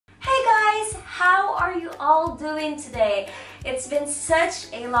all doing today? It's been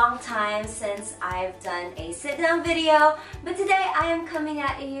such a long time since I've done a sit-down video, but today I am coming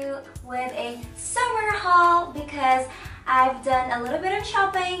at you with a summer haul because I've done a little bit of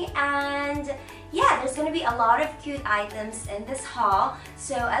shopping and yeah, there's gonna be a lot of cute items in this haul.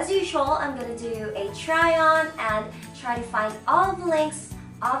 So as usual, I'm gonna do a try on and try to find all the links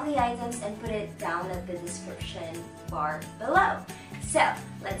of the items and put it down in the description bar below. So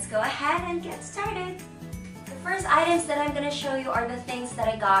let's go ahead and get started. The first items that I'm gonna show you are the things that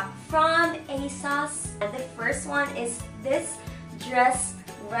I got from Asos. And the first one is this dress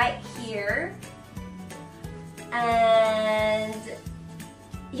right here. And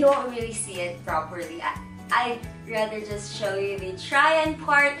you won't really see it properly. I'd rather just show you the try-on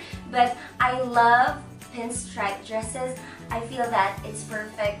part, but I love pinstripe dresses. I feel that it's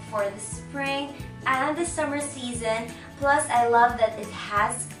perfect for the spring and the summer season. Plus, I love that it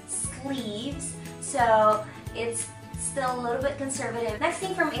has sleeves, so it's still a little bit conservative. Next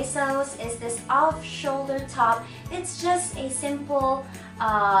thing from Asos is this off-shoulder top. It's just a simple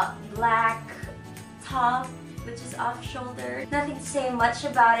black top, which is off-shoulder. Nothing to say much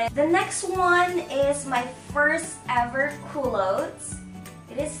about it. The next one is my first ever culottes.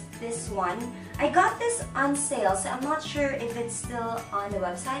 It is this one. I got this on sale, so I'm not sure if it's still on the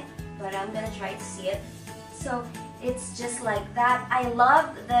website, but I'm gonna try to see it. So it's just like that. I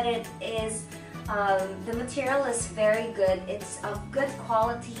love that it is, the material is very good. It's of good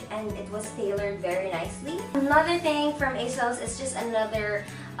quality and it was tailored very nicely. Another thing from Asos is just another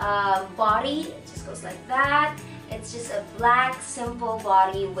body. It just goes like that. It's just a black simple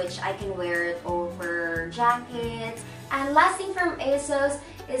body which I can wear it over jackets. And last thing from Asos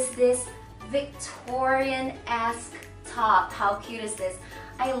is this Victorian-esque top. How cute is this?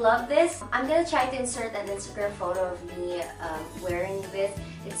 I love this. I'm gonna try to insert an Instagram photo of me wearing this.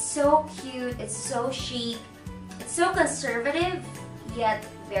 It's so cute, it's so chic, it's so conservative, yet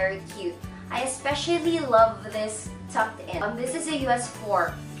very cute. I especially love this tucked in. This is a US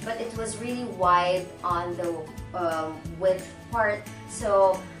 4, but it was really wide on the width part,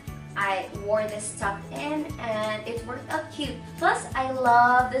 so I wore this tucked in and it worked out cute. Plus, I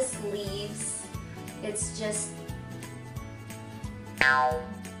love the sleeves. It's just...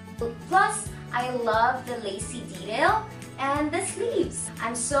 Plus, I love the lacy detail and the sleeves.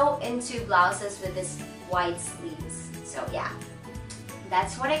 I'm so into blouses with this wide sleeves. So yeah,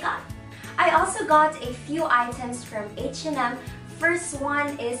 that's what I got. I also got a few items from H&M. First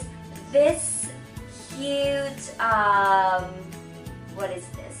one is this cute, what is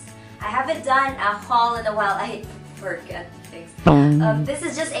this? I haven't done a haul in a while. I forget things. This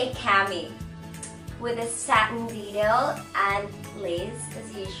is just a cami with a satin detail and lace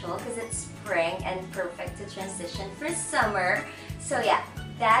as usual because it's spring and perfect to transition for summer. So yeah,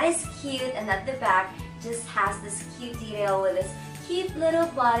 that is cute, and at the back just has this cute detail with this cute little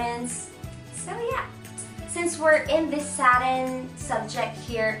buttons. So yeah, since we're in this satin subject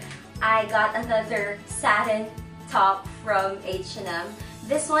here, I got another satin top from H&M.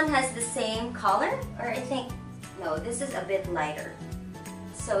 This one has the same color, or I think, no, this is a bit lighter.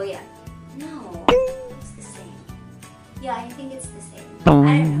 So yeah, no, it's the same. Yeah, I think it's the same. I don't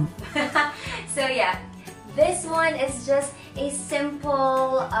know. So yeah, this one is just a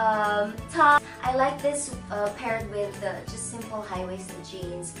simple top. I like this paired with just simple high-waisted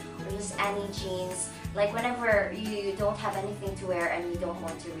jeans or just any jeans. Like whenever you don't have anything to wear and you don't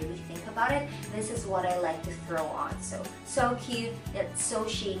want to really think about it, this is what I like to throw on. So cute, it's so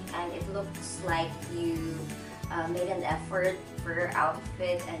chic, and it looks like you made an effort for your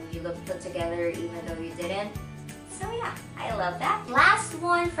outfit and you look put together even though you didn't. So yeah, I love that. Last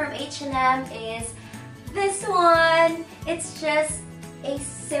one from H&M is this one. It's just a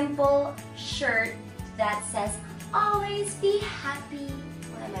simple shirt that says, always be happy.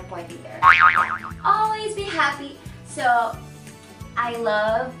 What am I pointing there? Always be happy. So I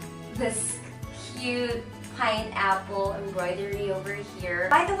love this cute pineapple embroidery over here.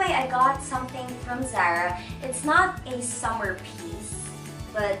 By the way, I got something from Zara. It's not a summer piece,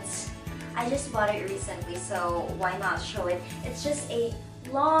 but I just bought it recently, so why not show it? It's just a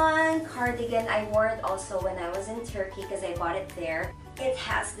long cardigan. I wore it also when I was in Turkey because I bought it there. It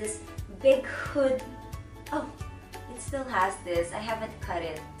has this big hood. Oh, it still has this. I haven't cut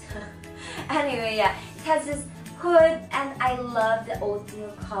it. Anyway, yeah, it has this hood and I love the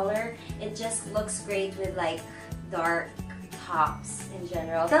oatmeal color. It just looks great with like dark tops in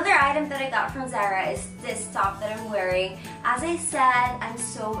general. The other item that I got from Zara is this top that I'm wearing. As I said, I'm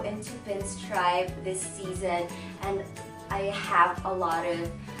so into pinstripe this season and I have a lot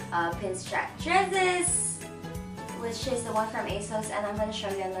of pinstripe dresses which is the one from Asos, and I'm gonna show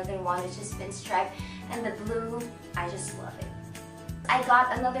you another one which is pinstripe, and the blue, I just love it. I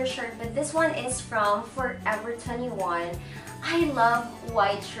got another shirt, but this one is from Forever 21. I love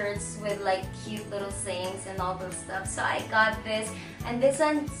white shirts with like cute little sayings and all those stuff, so I got this, and this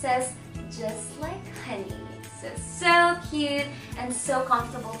one says just like honey. So cute and so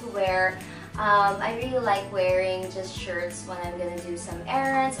comfortable to wear. I really like wearing just shirts when I'm gonna do some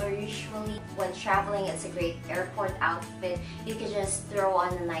errands, or usually when traveling. It's a great airport outfit. You can just throw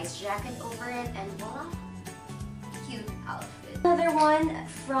on a nice jacket over it and voila, cute outfit. Another one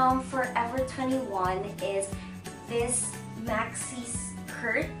from Forever 21 is this maxi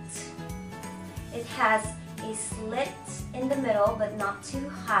skirt. It has a slit in the middle but not too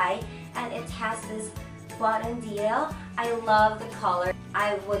high, and it has this button detail. I love the color.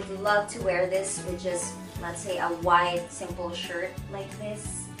 I would love to wear this with just, let's say, a white simple shirt like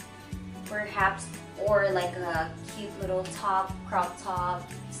this, perhaps, or like a cute little top, crop top,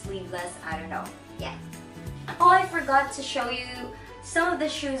 sleeveless, I don't know. Yeah. Oh, I forgot to show you some of the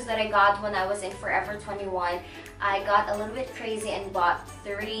shoes that I got when I was in Forever 21. I got a little bit crazy and bought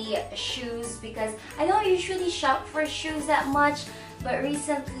 30 shoes because I don't usually shop for shoes that much, but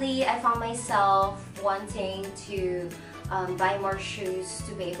recently I found myself wanting to buy more shoes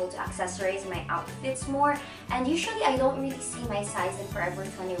to be able to accessorize my outfits more. And usually I don't really see my size in Forever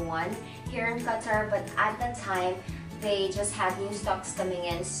 21 here in Qatar, but at that time they just had new stocks coming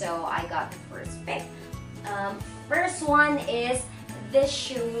in, so I got the first pick. First one is this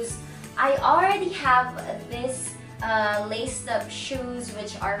shoes. I already have this laced up shoes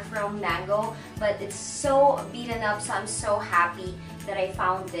which are from Mango, but it's so beaten up, so I'm so happy that I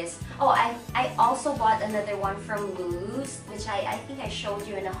found this. Oh, I also bought another one from Lulu's, which I think I showed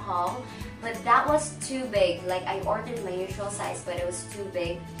you in a haul, but that was too big. Like, I ordered my usual size, but it was too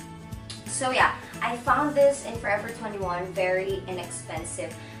big. So yeah, I found this in Forever 21, very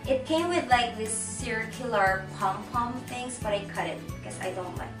inexpensive. It came with like this circular pom-pom things, but I cut it because I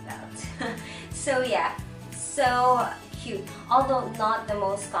don't like that. So yeah, so cute. Although not the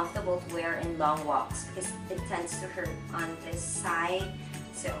most comfortable to wear in long walks because it tends to hurt on this side.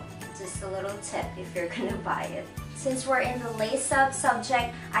 So just a little tip if you're gonna buy it. Since we're in the lace-up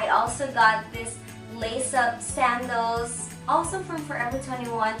subject, I also got this lace-up sandals, also from Forever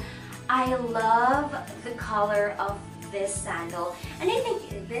 21. I love the color of this sandal, and I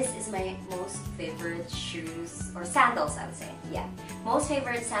think this is my most favorite shoes, or sandals I would say. Yeah, most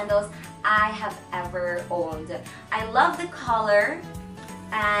favorite sandals I have ever owned. I love the color,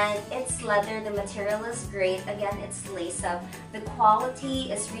 and it's leather. The material is great. Again, it's lace up. The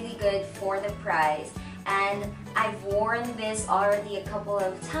quality is really good for the price, and I've worn this already a couple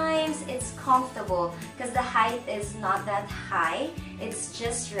of times. It's comfortable because the height is not that high. It's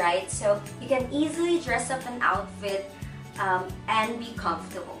just right, so you can easily dress up an outfit and be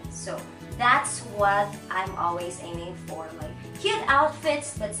comfortable. So that's what I'm always aiming for, like cute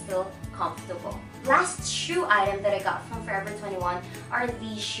outfits but still comfortable. Last shoe item that I got from Forever 21 are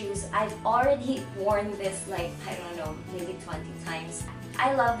these shoes. I've already worn this like, I don't know, maybe 20 times.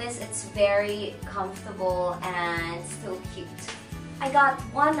 I love this. It's very comfortable and still cute. I got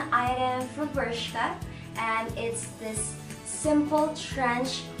one item from Bershka, and it's this simple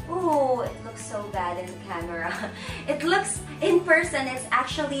trench. Ooh, it looks so bad in the camera. It looks, in person, it's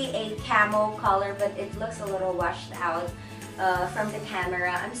actually a camo color, but it looks a little washed out from the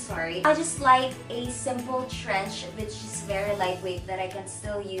camera. I'm sorry. I just like a simple trench which is very lightweight that I can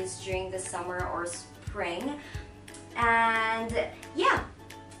still use during the summer or spring. And yeah,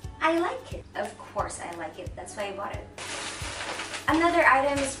 I like it. Of course I like it. That's why I bought it. Another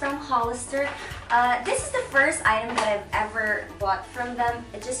item is from Hollister. This is the first item that I've ever bought from them.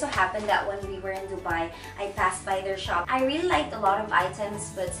 It just so happened that when we were in Dubai, I passed by their shop. I really liked a lot of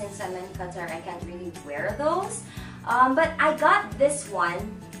items, but since I'm in Qatar, I can't really wear those. But I got this one.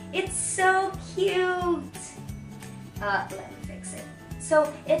 It's so cute. Let me fix it.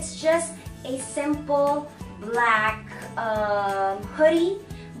 So it's just a simple black hoodie.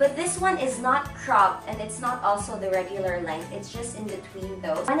 But this one is not cropped, and it's not also the regular length. It's just in between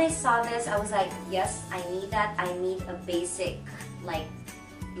those. When I saw this, I was like, yes, I need that. I need a basic like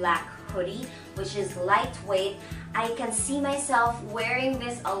black hoodie, which is lightweight. I can see myself wearing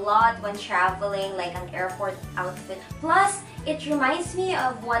this a lot when traveling, like an airport outfit. Plus, it reminds me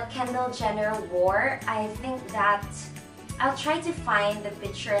of what Kendall Jenner wore. I think that I'll try to find the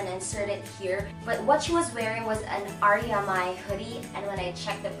picture and insert it here. But what she was wearing was an Ariamai hoodie, and when I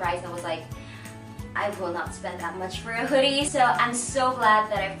checked the price, I was like, I will not spend that much for a hoodie. So I'm so glad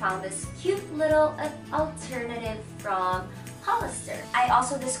that I found this cute little alternative from Hollister. I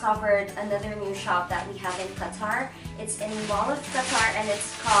also discovered another new shop that we have in Qatar. It's in Mall of Qatar and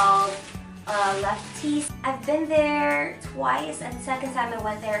it's called Lefties. I've been there twice, and second time I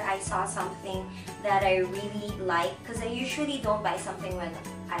went there I saw something that I really like, because I usually don't buy something when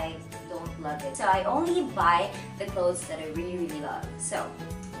I don't love it. So I only buy the clothes that I really love. So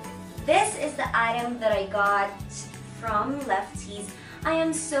this is the item that I got from Lefties. I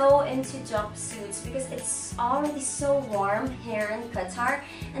am so into jumpsuits because it's already so warm here in Qatar,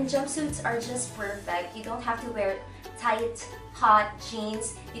 and jumpsuits are just perfect. You don't have to wear tight, hot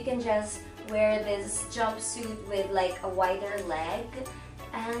jeans. You can just wear this jumpsuit with like a wider leg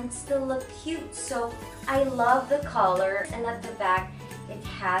and still look cute. So I love the color, and at the back it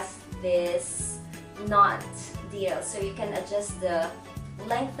has this knot detail, so you can adjust the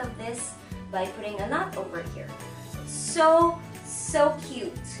length of this by putting a knot over here. So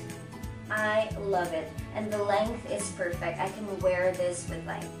cute. I love it, and the length is perfect. I can wear this with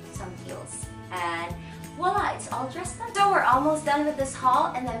like some heels, and voila, it's all dressed up. So we're almost done with this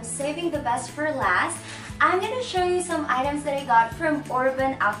haul, and I'm saving the best for last. I'm gonna show you some items that I got from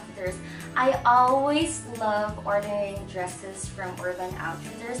Urban Outfitters. I always love ordering dresses from Urban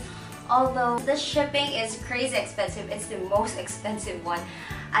Outfitters, although the shipping is crazy expensive. It's the most expensive one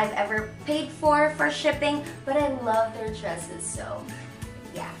I've ever paid for shipping, but I love their dresses, so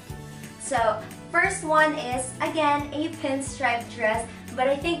yeah. So first one is, again, a pinstripe dress, but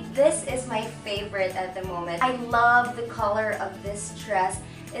I think this is my favorite at the moment. I love the color of this dress.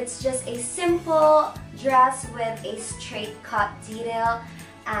 It's just a simple dress with a straight cut detail,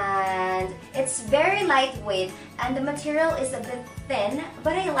 and it's very lightweight, and the material is a bit thin,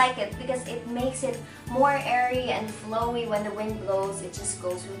 but I like it because it makes it more airy and flowy. When the wind blows, it just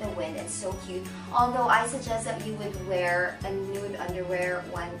goes with the wind. It's so cute. Although I suggest that you would wear a nude underwear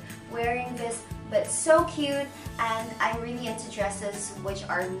when wearing this, but so cute. And I'm really into dresses which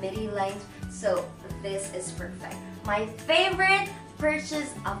are midi length, so this is perfect. My favorite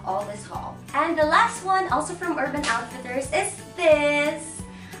purchase of all this haul. And the last one, also from Urban Outfitters, is this.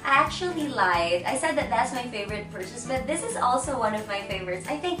 I actually lied. I said that that's my favorite purchase, but this is also one of my favorites.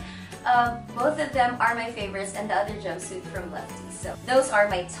 I think both of them are my favorites, and the other jumpsuit from Lefties. So those are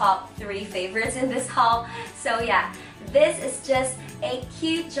my top 3 favorites in this haul. So yeah, this is just a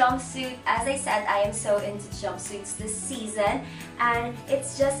cute jumpsuit. As I said, I am so into jumpsuits this season, and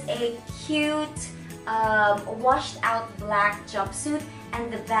it's just a cute washed out black jumpsuit,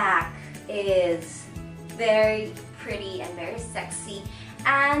 and the back is very pretty and very sexy.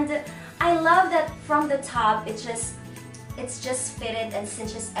 And I love that from the top it's just fitted and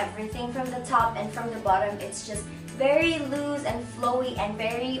cinches everything from the top, and from the bottom it's just very loose and flowy and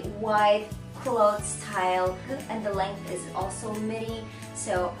very wide cloth style, and the length is also midi.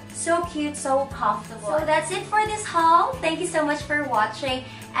 So cute, so comfortable. So that's it for this haul. Thank you so much for watching,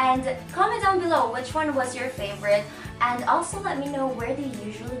 and comment down below which one was your favorite, and also let me know where do you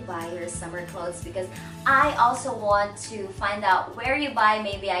usually buy your summer clothes, because I also want to find out where you buy.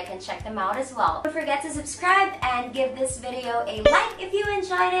 Maybe I can check them out as well. Don't forget to subscribe and give this video a like if you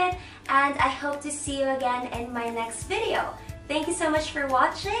enjoyed it, and I hope to see you again in my next video. Thank you so much for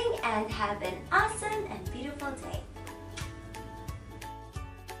watching, and have an awesome and beautiful